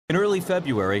In early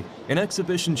February, an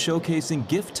exhibition showcasing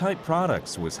gift-type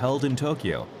products was held in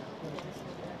Tokyo.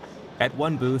 At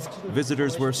one booth,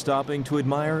 visitors were stopping to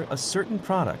admire a certain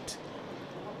product.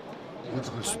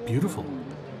 It's beautiful.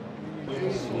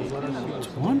 It's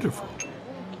wonderful.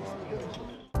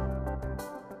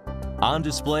 On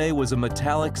display was a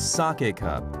metallic sake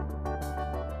cup.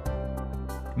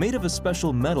 Made of a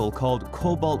special metal called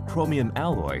cobalt chromium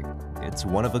alloy, it's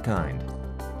one of a kind.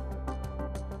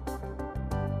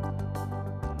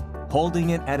 Holding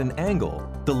it at an angle,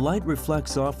 the light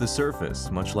reflects off the surface,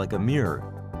 much like a mirror.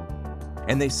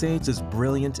 And they say it's as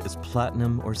brilliant as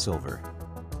platinum or silver.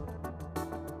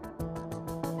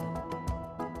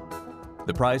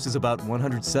 The price is about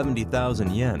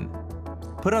 170,000 yen.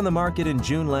 Put on the market in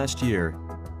June last year,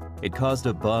 it caused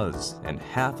a buzz, and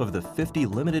half of the 50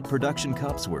 limited production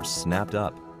cups were snapped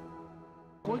up.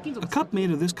 A cup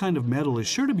made of this kind of metal is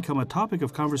sure to become a topic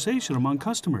of conversation among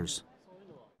customers.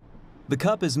 The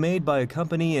cup is made by a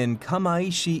company in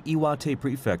Kamaishi, Iwate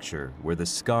Prefecture, where the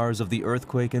scars of the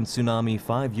earthquake and tsunami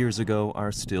 5 years ago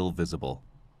are still visible.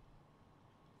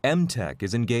 M-Tech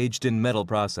is engaged in metal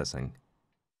processing.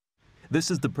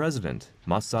 This is the president,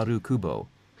 Masaru Kubo.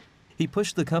 He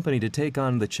pushed the company to take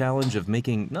on the challenge of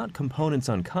making not components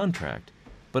on contract,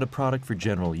 but a product for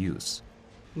general use.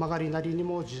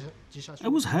 I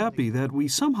was happy that we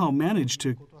somehow managed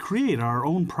to create our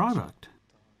own product.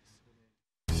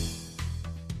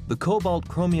 The cobalt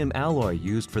chromium alloy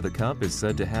used for the cup is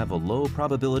said to have a low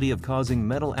probability of causing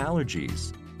metal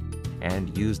allergies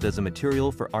and used as a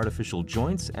material for artificial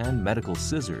joints and medical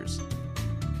scissors.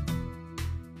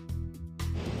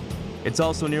 It's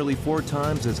also nearly 4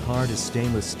 times as hard as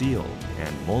stainless steel,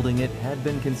 and molding it had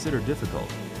been considered difficult.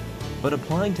 But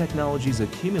applying technologies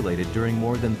accumulated during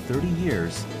more than 30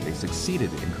 years, they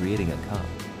succeeded in creating a cup.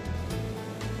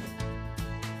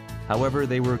 However,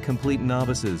 they were complete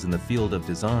novices in the field of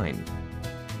design.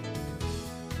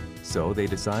 So they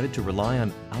decided to rely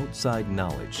on outside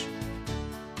knowledge.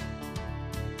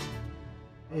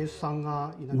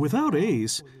 Without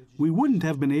ACE, we wouldn't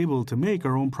have been able to make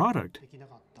our own product.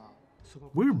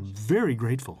 We're very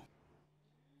grateful.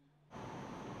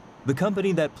 The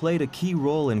company that played a key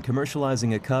role in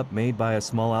commercializing a cup made by a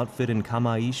small outfit in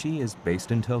Kamaishi is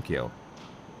based in Tokyo.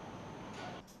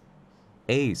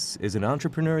 ACE is an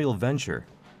entrepreneurial venture.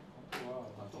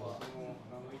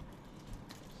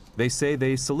 They say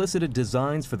they solicited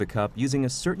designs for the cup using a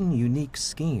certain unique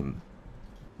scheme.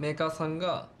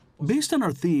 Based on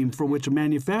our theme for which a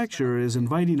manufacturer is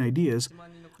inviting ideas,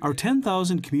 our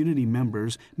 10,000 community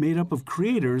members made up of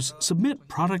creators submit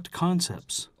product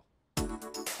concepts.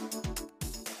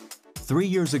 3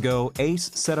 years ago,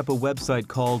 ACE set up a website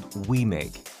called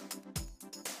WeMake.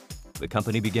 The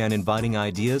company began inviting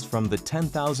ideas from the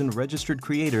 10,000 registered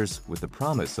creators with the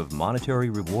promise of monetary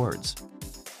rewards.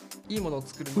 We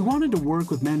wanted to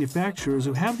work with manufacturers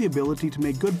who have the ability to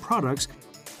make good products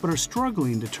but are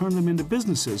struggling to turn them into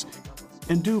businesses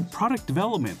and do product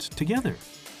development together.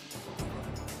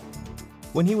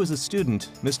 When he was a student,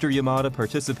 Mr. Yamada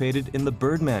participated in the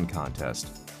Birdman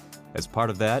contest. As part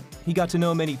of that, he got to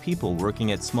know many people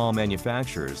working at small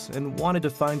manufacturers and wanted to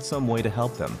find some way to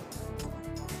help them.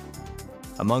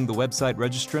 Among the website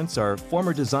registrants are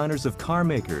former designers of car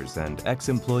makers and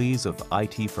ex-employees of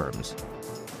IT firms.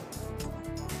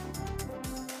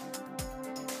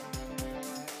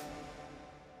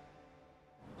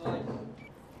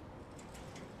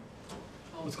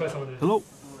 Hello.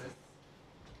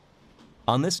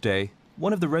 On this day,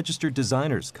 one of the registered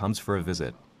designers comes for a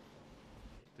visit.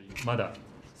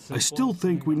 I still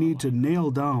think we need to nail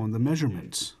down the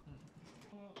measurements.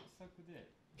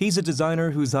 He's a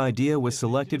designer whose idea was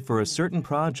selected for a certain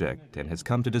project and has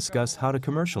come to discuss how to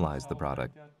commercialize the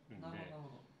product.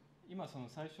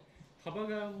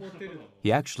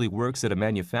 He actually works at a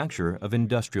manufacturer of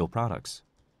industrial products.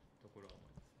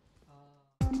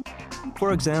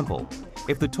 For example,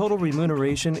 if the total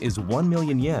remuneration is 1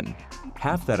 million yen,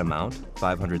 half that amount,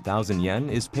 500,000 yen,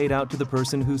 is paid out to the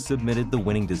person who submitted the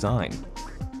winning design.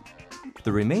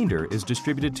 The remainder is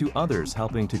distributed to others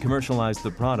helping to commercialize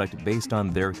the product based on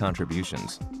their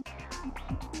contributions.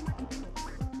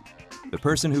 The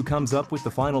person who comes up with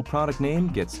the final product name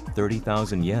gets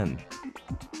 30,000 yen.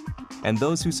 And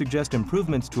those who suggest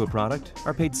improvements to a product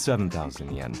are paid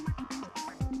 7,000 yen.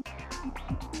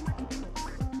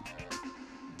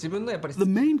 The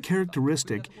main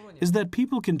characteristic is that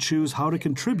people can choose how to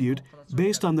contribute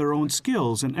based on their own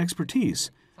skills and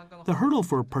expertise. The hurdle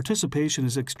for participation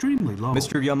is extremely low.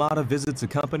 Mr. Yamada visits a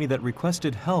company that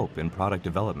requested help in product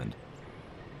development.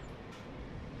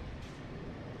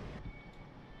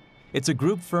 It's a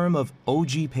group firm of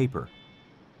OG Paper.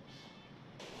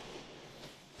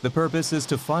 The purpose is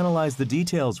to finalize the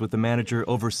details with the manager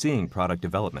overseeing product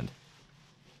development.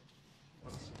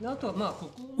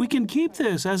 We can keep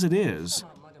this as it is,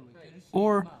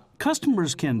 or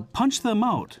customers can punch them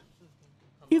out.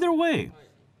 Either way,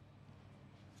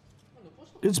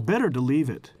 it's better to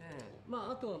leave it.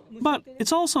 But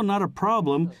it's also not a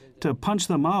problem to punch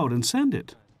them out and send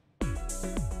it.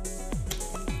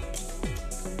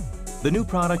 The new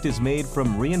product is made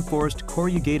from reinforced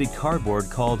corrugated cardboard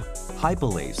called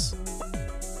Hypolace.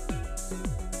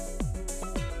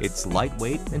 It's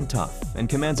lightweight and tough and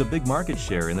commands a big market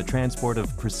share in the transport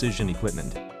of precision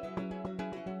equipment.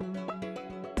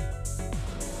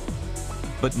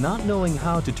 But not knowing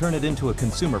how to turn it into a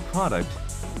consumer product,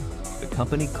 the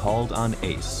company called on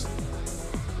ACE.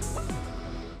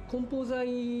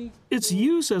 Its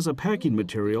use as a packing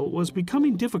material was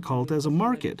becoming difficult as a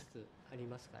market.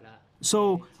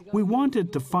 So we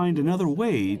wanted to find another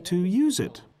way to use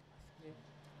it.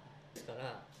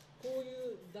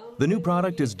 The new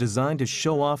product is designed to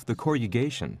show off the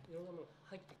corrugation.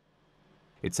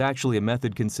 It's actually a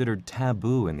method considered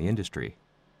taboo in the industry.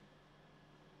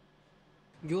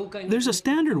 There's a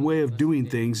standard way of doing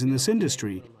things in this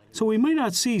industry, so we might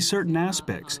not see certain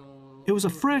aspects. It was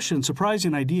a fresh and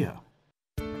surprising idea.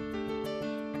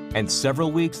 And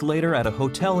several weeks later at a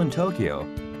hotel in Tokyo,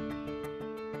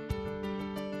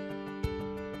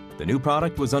 the new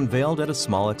product was unveiled at a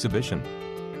small exhibition.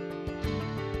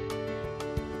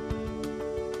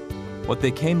 What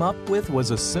they came up with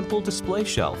was a simple display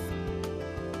shelf.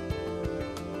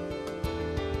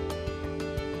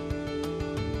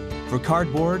 For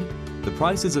cardboard, the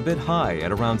price is a bit high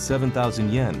at around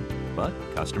 7,000 yen, but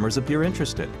customers appear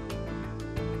interested.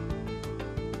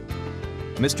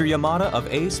 Mr. Yamada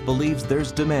of ACE believes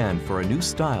there's demand for a new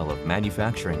style of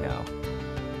manufacturing now.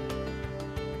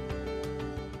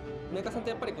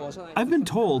 I've been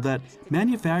told that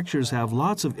manufacturers have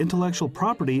lots of intellectual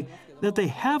property that they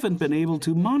haven't been able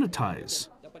to monetize.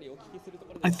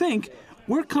 I think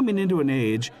we're coming into an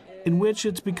age in which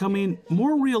it's becoming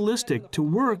more realistic to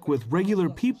work with regular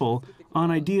people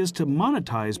on ideas to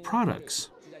monetize products.